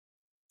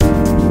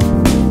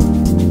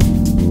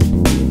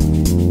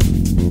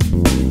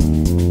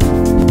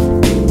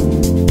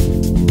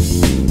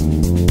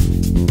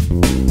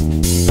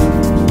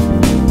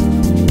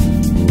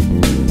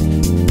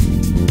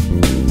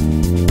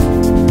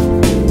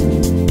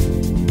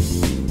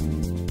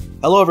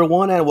Hello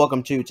everyone and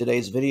welcome to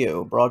today's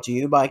video brought to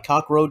you by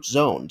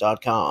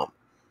CockroachZone.com.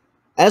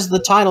 As the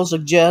title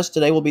suggests,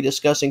 today we'll be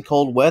discussing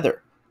cold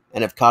weather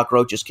and if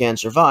cockroaches can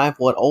survive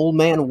what Old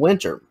Man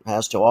Winter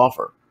has to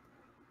offer.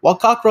 While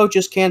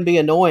cockroaches can be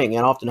annoying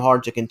and often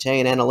hard to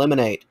contain and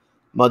eliminate,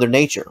 Mother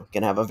Nature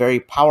can have a very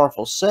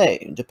powerful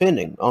say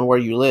depending on where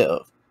you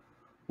live.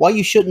 While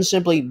you shouldn't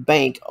simply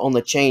bank on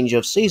the change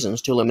of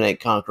seasons to eliminate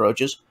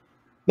cockroaches,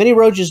 many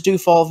roaches do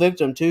fall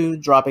victim to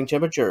dropping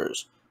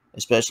temperatures,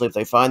 especially if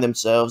they find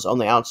themselves on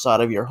the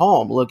outside of your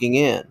home looking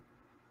in.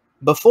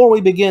 Before we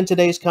begin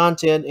today's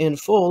content in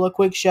full, a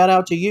quick shout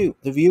out to you,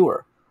 the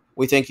viewer.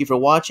 We thank you for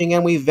watching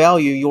and we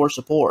value your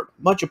support.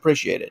 Much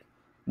appreciated.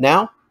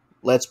 Now,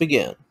 let's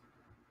begin.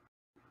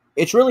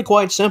 It's really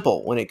quite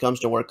simple when it comes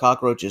to where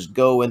cockroaches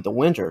go in the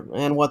winter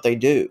and what they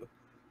do.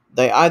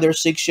 They either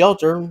seek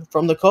shelter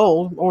from the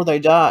cold or they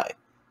die.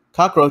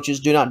 Cockroaches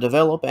do not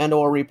develop and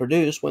or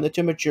reproduce when the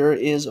temperature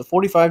is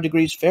 45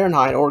 degrees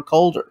Fahrenheit or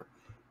colder.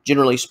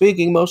 Generally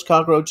speaking, most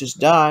cockroaches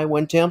die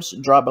when temps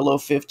drop below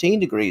 15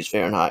 degrees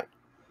Fahrenheit.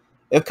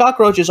 If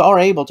cockroaches are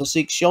able to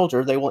seek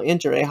shelter, they will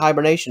enter a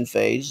hibernation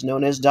phase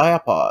known as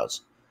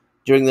diapause.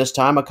 During this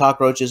time, a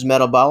cockroach's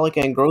metabolic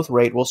and growth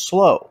rate will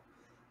slow.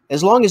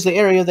 As long as the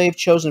area they've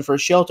chosen for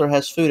shelter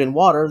has food and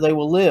water, they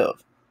will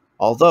live,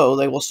 although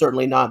they will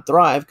certainly not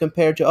thrive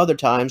compared to other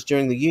times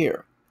during the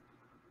year.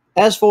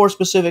 As for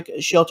specific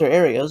shelter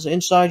areas,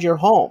 inside your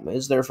home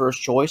is their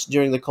first choice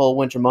during the cold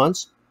winter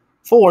months,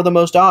 for the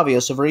most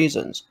obvious of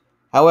reasons.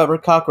 However,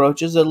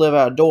 cockroaches that live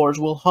outdoors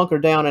will hunker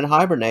down and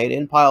hibernate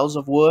in piles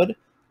of wood,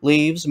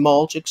 leaves,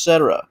 mulch,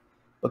 etc.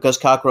 Because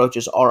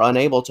cockroaches are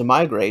unable to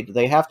migrate,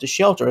 they have to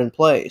shelter in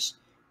place,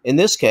 in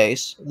this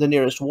case, the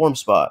nearest warm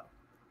spot.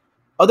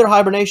 Other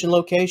hibernation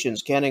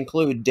locations can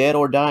include dead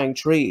or dying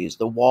trees,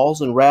 the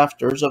walls and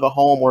rafters of a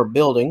home or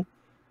building,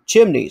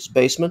 chimneys,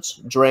 basements,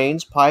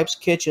 drains, pipes,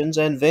 kitchens,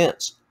 and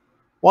vents.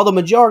 While the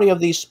majority of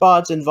these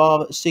spots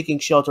involve seeking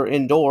shelter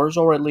indoors,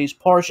 or at least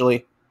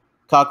partially,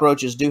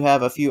 cockroaches do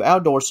have a few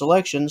outdoor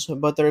selections,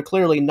 but they're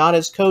clearly not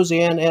as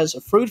cozy and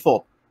as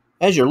fruitful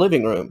as your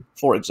living room,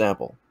 for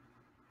example.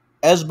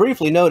 As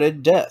briefly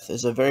noted, death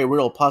is a very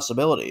real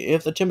possibility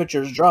if the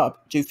temperatures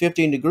drop to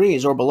 15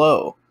 degrees or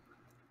below.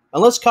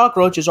 Unless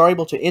cockroaches are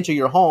able to enter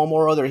your home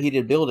or other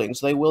heated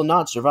buildings, they will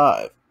not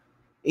survive,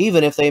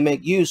 even if they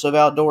make use of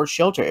outdoor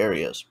shelter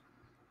areas.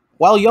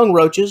 While young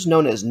roaches,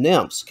 known as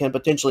nymphs, can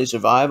potentially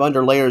survive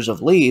under layers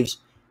of leaves,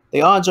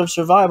 the odds of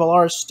survival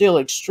are still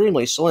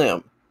extremely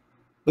slim.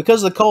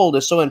 Because the cold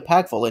is so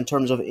impactful in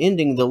terms of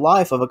ending the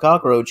life of a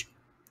cockroach,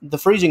 the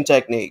freezing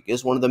technique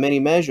is one of the many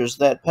measures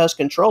that pest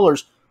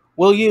controllers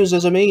will use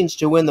as a means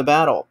to win the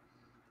battle.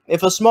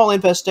 If a small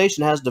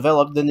infestation has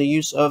developed, then the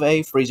use of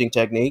a freezing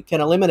technique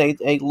can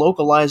eliminate a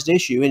localized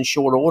issue in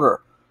short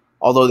order,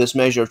 although this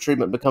measure of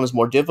treatment becomes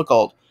more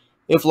difficult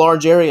if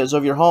large areas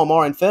of your home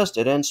are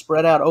infested and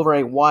spread out over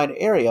a wide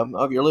area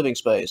of your living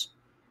space.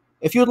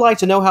 If you'd like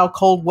to know how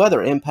cold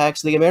weather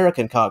impacts the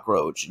American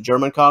cockroach,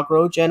 German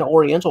cockroach, and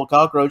Oriental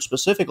cockroach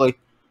specifically,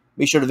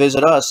 be sure to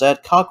visit us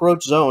at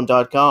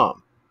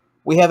CockroachZone.com.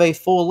 We have a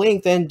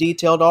full-length and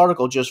detailed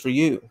article just for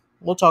you.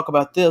 We'll talk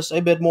about this a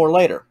bit more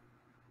later.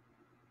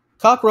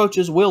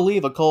 Cockroaches will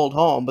leave a cold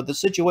home, but the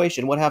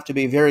situation would have to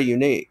be very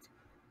unique.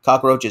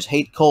 Cockroaches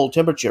hate cold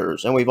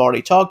temperatures, and we've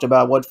already talked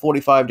about what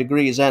 45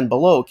 degrees and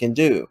below can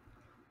do,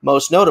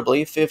 most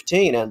notably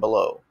 15 and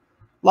below.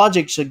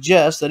 Logic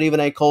suggests that even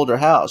a colder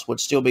house would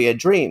still be a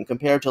dream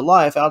compared to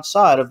life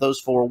outside of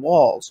those four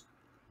walls.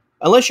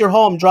 Unless your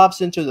home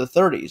drops into the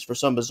 30s for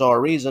some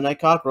bizarre reason, a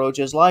cockroach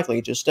is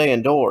likely to stay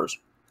indoors.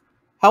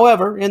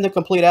 However, in the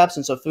complete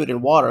absence of food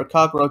and water,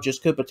 cockroaches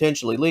could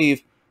potentially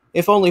leave,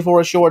 if only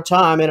for a short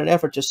time in an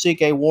effort to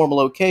seek a warm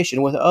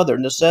location with other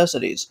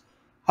necessities.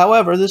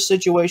 However, this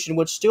situation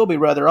would still be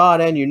rather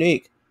odd and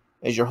unique,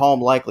 as your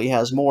home likely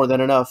has more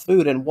than enough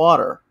food and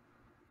water.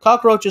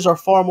 Cockroaches are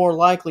far more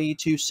likely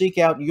to seek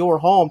out your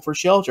home for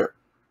shelter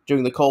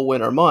during the cold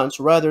winter months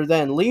rather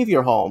than leave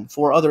your home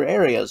for other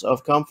areas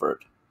of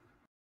comfort.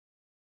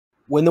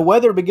 When the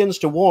weather begins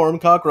to warm,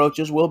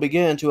 cockroaches will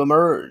begin to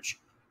emerge.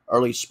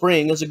 Early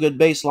spring is a good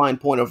baseline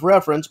point of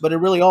reference, but it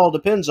really all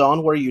depends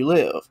on where you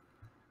live.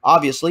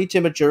 Obviously,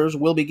 temperatures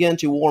will begin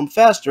to warm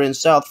faster in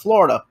South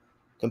Florida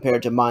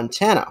compared to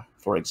Montana,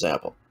 for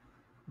example.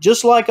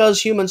 Just like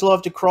us humans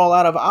love to crawl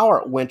out of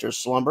our winter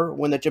slumber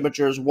when the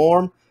temperature is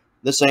warm,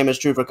 the same is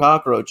true for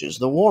cockroaches.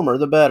 The warmer,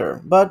 the better,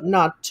 but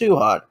not too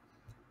hot.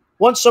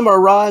 Once summer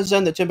arrives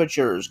and the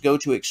temperatures go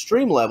to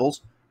extreme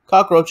levels,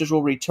 cockroaches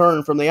will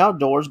return from the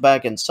outdoors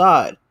back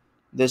inside.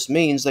 This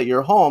means that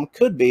your home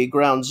could be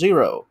ground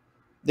zero.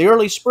 The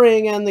early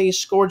spring and the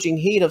scorching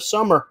heat of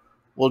summer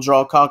will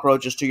draw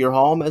cockroaches to your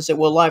home, as it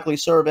will likely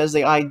serve as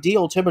the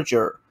ideal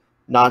temperature.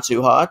 Not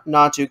too hot,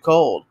 not too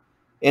cold.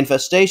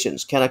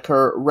 Infestations can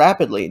occur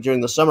rapidly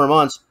during the summer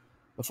months.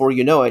 Before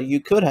you know it, you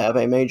could have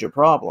a major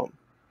problem.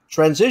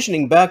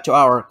 Transitioning back to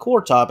our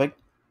core topic,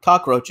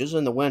 cockroaches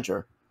in the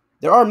winter,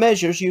 there are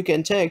measures you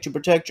can take to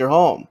protect your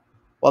home.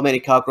 While many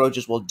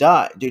cockroaches will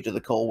die due to the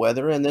cold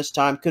weather, and this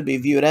time could be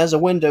viewed as a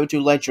window to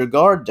let your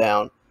guard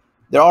down,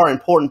 There are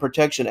important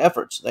protection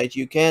efforts that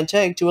you can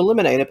take to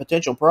eliminate a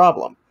potential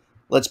problem.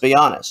 Let's be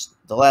honest,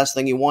 the last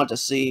thing you want to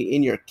see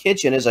in your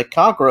kitchen is a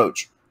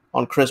cockroach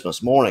on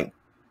Christmas morning.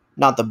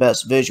 Not the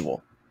best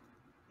visual.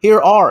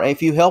 Here are a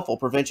few helpful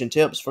prevention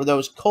tips for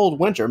those cold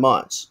winter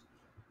months.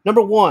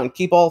 Number 1,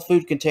 keep all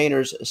food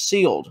containers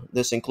sealed.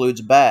 This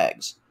includes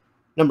bags.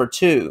 Number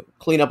 2,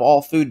 clean up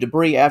all food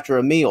debris after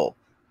a meal,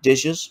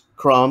 dishes,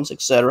 crumbs,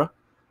 etc.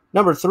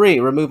 Number 3,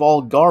 remove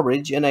all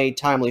garbage in a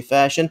timely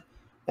fashion.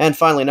 And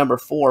finally, number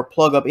 4,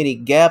 plug up any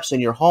gaps in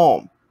your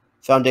home,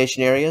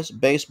 foundation areas,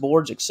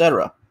 baseboards,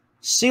 etc.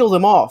 Seal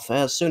them off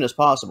as soon as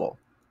possible.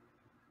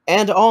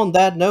 And on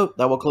that note,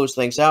 that will close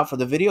things out for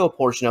the video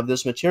portion of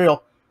this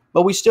material,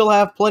 but we still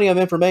have plenty of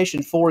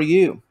information for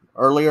you.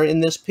 Earlier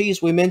in this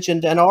piece, we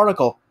mentioned an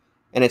article,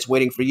 and it's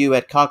waiting for you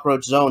at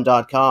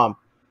cockroachzone.com.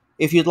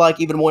 If you'd like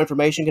even more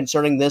information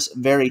concerning this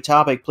very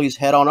topic, please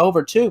head on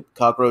over to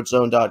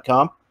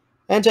cockroachzone.com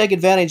and take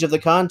advantage of the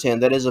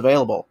content that is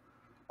available.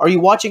 Are you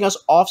watching us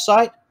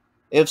off-site?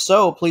 If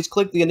so, please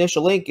click the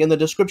initial link in the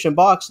description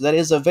box that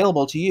is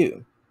available to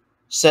you.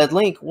 Said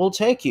link will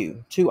take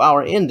you to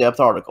our in-depth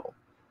article.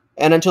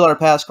 And until our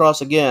paths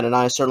cross again, and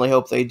I certainly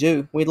hope they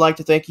do, we'd like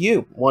to thank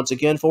you once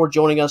again for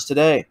joining us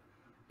today.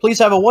 Please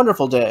have a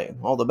wonderful day.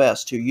 All the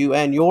best to you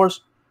and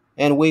yours,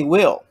 and we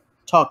will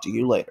talk to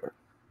you later.